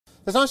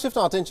Let's now shift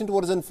our attention to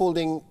what is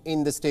unfolding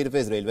in the state of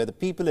Israel, where the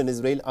people in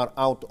Israel are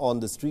out on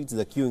the streets.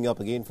 They're queuing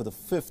up again for the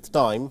fifth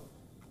time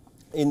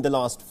in the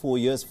last 4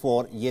 years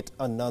for yet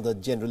another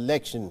general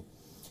election.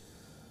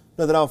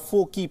 Now, there are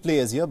four key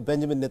players here.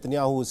 Benjamin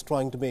Netanyahu is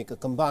trying to make a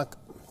comeback.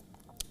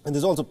 And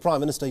there's also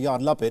Prime Minister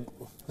Yair Lapid,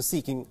 who's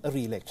seeking a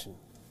re-election.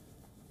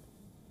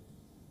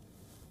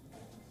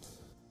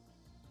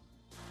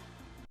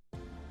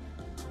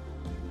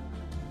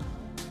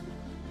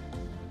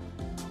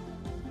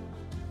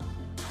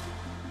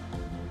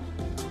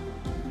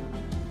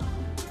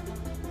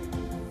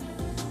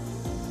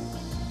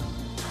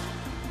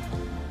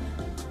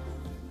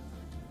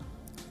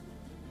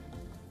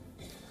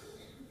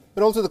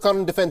 But also the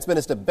current Defence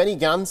Minister Benny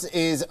Gantz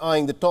is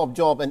eyeing the top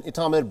job, and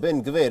Itamar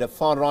Ben-Gvir, a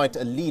far-right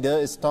leader,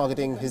 is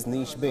targeting his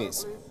niche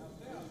base.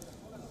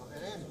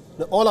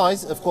 Now, all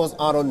eyes, of course,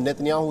 are on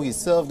Netanyahu. He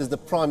served as the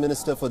Prime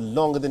Minister for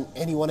longer than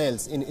anyone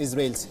else in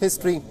Israel's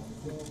history.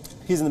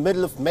 He's in the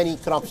middle of many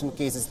corruption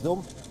cases,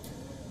 though,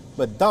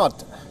 but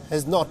that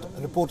has not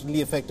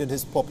reportedly affected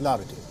his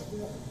popularity.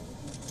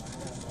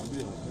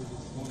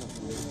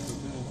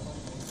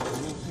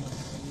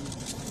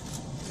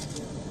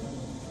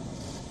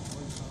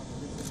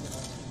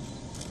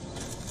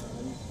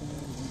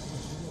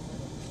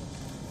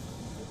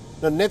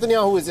 Now,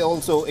 Netanyahu is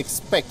also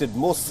expected,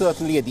 most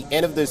certainly at the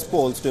end of those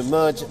polls, to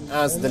emerge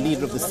as the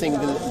leader of the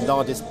single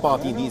largest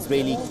party in the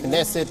Israeli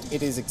Knesset.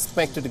 It is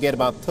expected to get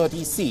about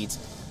 30 seats,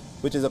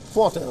 which is a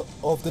quarter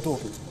of the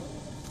total.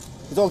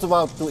 He's also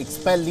vowed to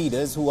expel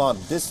leaders who are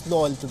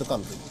disloyal to the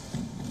country.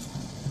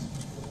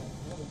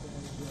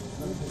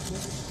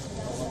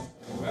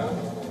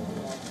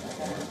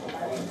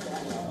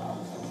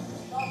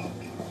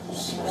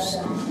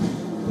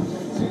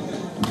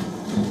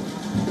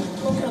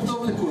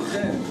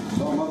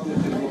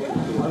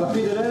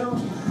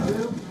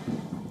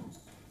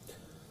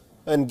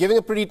 And giving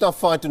a pretty tough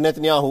fight to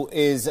Netanyahu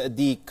is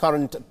the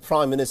current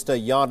Prime Minister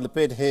Yair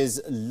Lapid.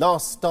 His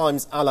last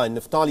time's ally,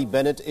 Naftali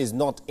Bennett, is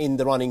not in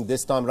the running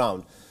this time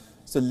round.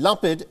 So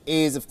Lapid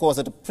is, of course,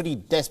 at a pretty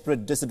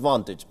desperate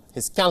disadvantage.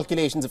 His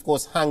calculations, of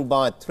course, hang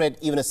by a thread.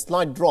 Even a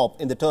slight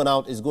drop in the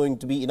turnout is going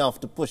to be enough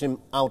to push him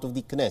out of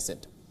the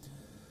Knesset.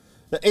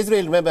 Now,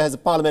 Israel, remember, has a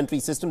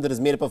parliamentary system that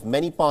is made up of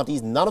many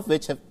parties, none of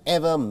which have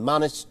ever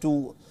managed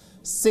to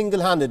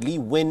single-handedly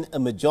win a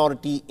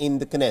majority in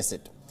the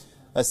Knesset.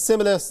 A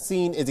similar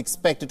scene is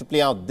expected to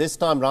play out this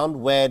time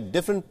round, where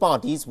different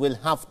parties will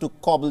have to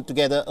cobble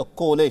together a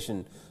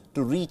coalition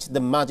to reach the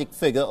magic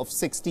figure of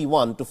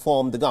 61 to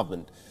form the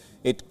government.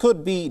 It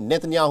could be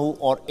Netanyahu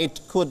or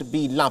it could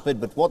be Lapid,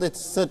 but what is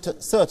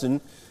certain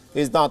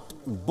is that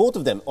both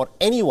of them, or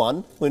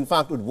anyone who in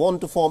fact would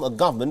want to form a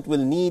government,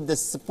 will need the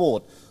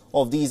support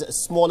of these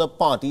smaller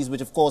parties,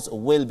 which of course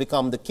will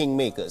become the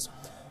kingmakers.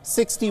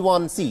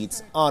 61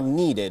 seats are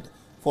needed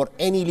for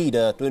any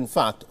leader to in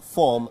fact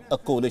form a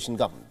coalition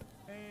government.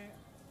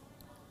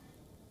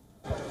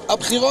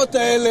 הבחירות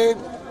האלה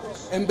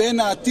הן בין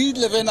העתיד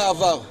לבין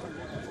העבר.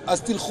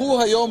 אז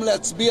תלכו היום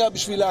להצביע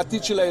בשביל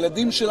העתיד של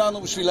הילדים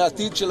שלנו, בשביל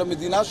העתיד של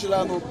המדינה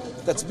שלנו.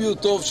 תצביעו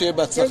טוב, שיהיה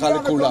בהצלחה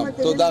לכולם.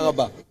 תודה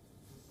רבה.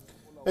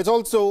 It's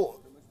also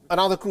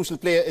another crucial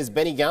player is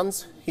Benny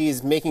Gantz. He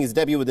is making his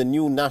debut with the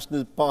new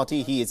National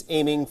Party. He is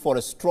aiming for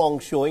a strong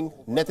showing.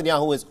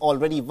 Netanyahu has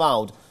already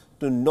vowed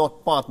to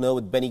not partner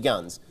with Benny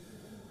Gantz.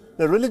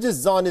 The religious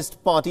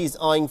Zionist party is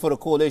eyeing for a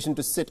coalition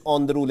to sit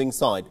on the ruling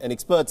side, and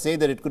experts say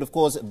that it could of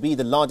course be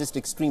the largest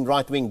extreme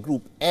right-wing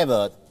group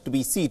ever to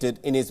be seated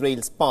in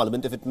Israel's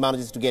parliament if it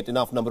manages to get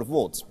enough number of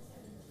votes.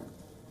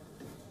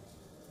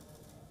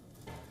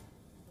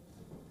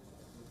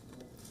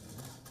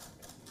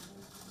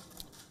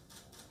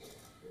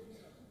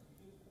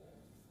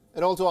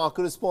 And also our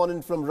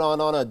correspondent from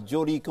Ra'anana,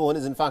 Jodie Cohen,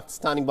 is in fact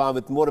standing by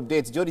with more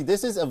updates. Jodie,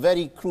 this is a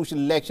very crucial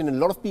election, and a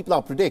lot of people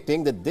are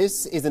predicting that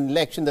this is an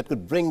election that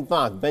could bring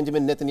back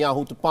Benjamin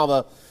Netanyahu to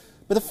power.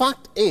 But the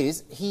fact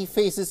is, he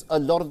faces a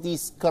lot of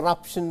these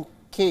corruption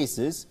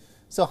cases.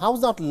 So how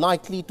is that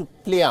likely to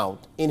play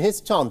out in his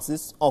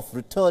chances of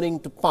returning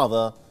to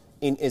power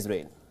in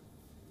Israel?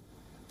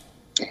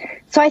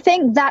 So I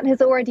think that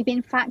has already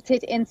been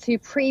factored into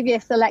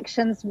previous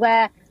elections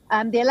where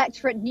the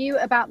electorate knew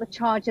about the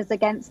charges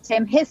against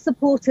him. His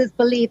supporters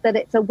believe that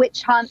it's a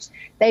witch hunt.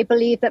 They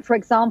believe that, for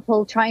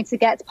example, trying to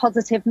get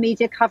positive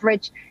media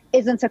coverage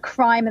isn't a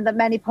crime and that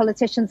many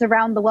politicians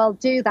around the world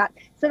do that.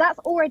 So that's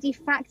already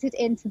factored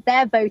into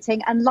their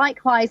voting. And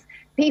likewise,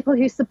 people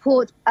who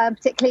support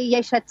particularly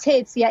Yesh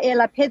Atid, Yair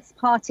Lapid's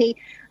party,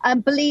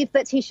 believe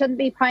that he shouldn't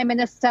be prime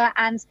minister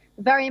and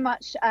very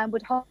much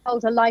would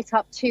hold a light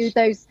up to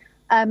those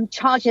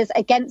charges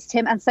against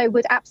him, and so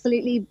would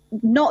absolutely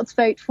not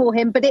vote for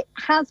him. But it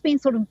has been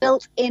sort of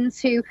built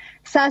into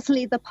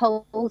certainly the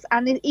polls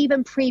and in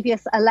even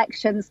previous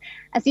elections.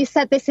 As you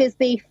said, this is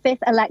the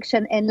fifth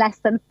election in less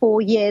than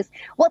 4 years.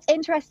 What's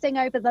interesting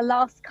over the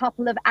last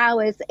couple of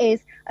hours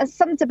is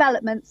some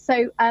developments.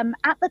 So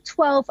at the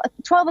 12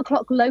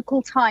 o'clock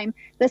local time,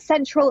 the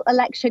Central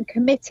Election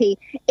Committee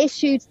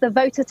issued the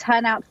voter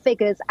turnout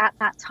figures at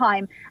that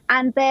time,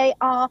 and they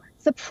are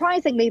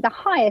surprisingly the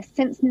highest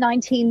since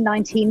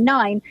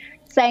 1999,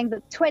 saying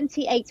that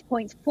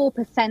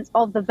 28.4%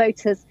 of the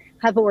voters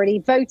have already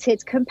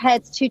voted,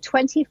 compared to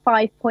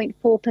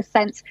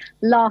 25.4%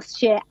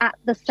 last year at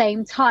the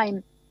same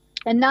time.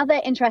 Another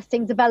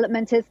interesting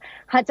development is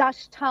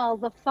Hadash-Ta'al,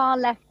 the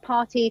far-left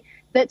party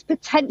that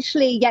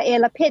potentially Yair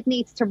Lapid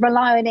needs to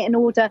rely on it in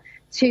order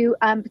to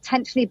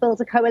potentially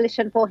build a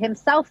coalition for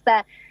himself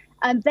there.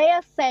 And they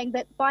are saying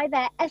that by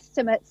their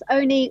estimates,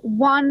 only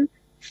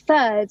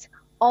 1/3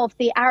 of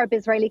the Arab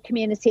Israeli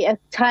community are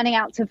turning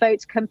out to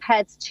vote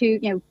compared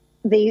to,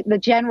 the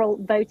general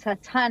voter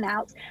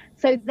turnout.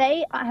 So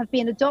they have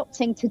been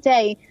adopting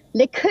today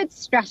Likud's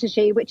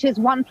strategy, which is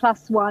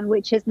 1+1,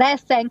 which is they're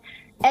saying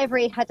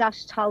every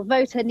Hadash-Ta'al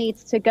voter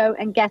needs to go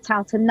and get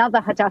out another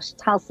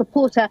Hadash-Ta'al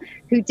supporter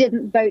who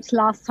didn't vote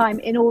last time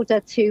in order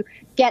to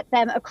get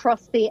them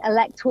across the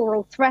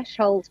electoral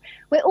threshold.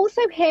 We're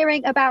also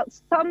hearing about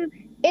some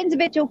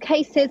individual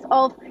cases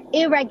of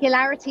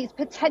irregularities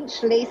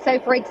potentially. So,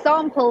 for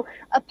example,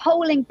 a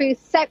polling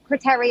booth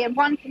secretary in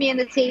one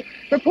community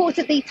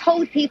reportedly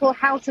told people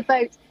how to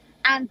vote,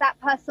 and that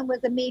person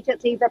was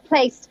immediately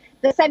replaced.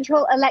 The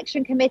Central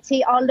Election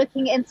Committee are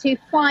looking into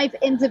 5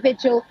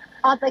 individual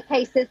other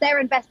cases. They're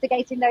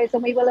investigating those,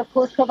 and we will, of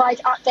course, provide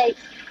updates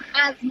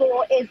as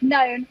more is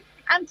known.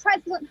 And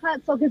President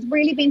Herzog has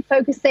really been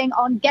focusing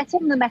on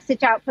getting the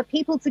message out for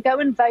people to go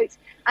and vote,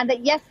 and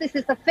that, yes, this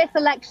is the 5th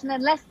election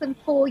in less than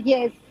 4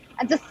 years.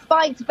 And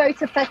despite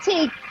voter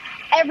fatigue,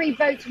 every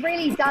vote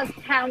really does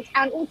count.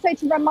 And also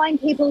to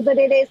remind people that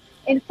it is,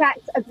 in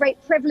fact, a great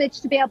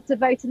privilege to be able to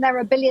vote. And there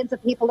are billions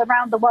of people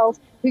around the world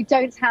who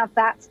don't have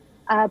that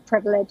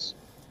privilege.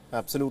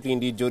 Absolutely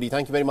indeed, Jodie.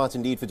 Thank you very much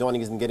indeed for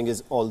joining us and getting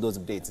us all those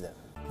updates there.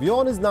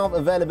 WION is now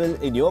available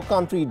in your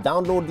country.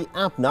 Download the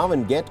app now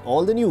and get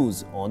all the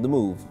news on the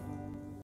move.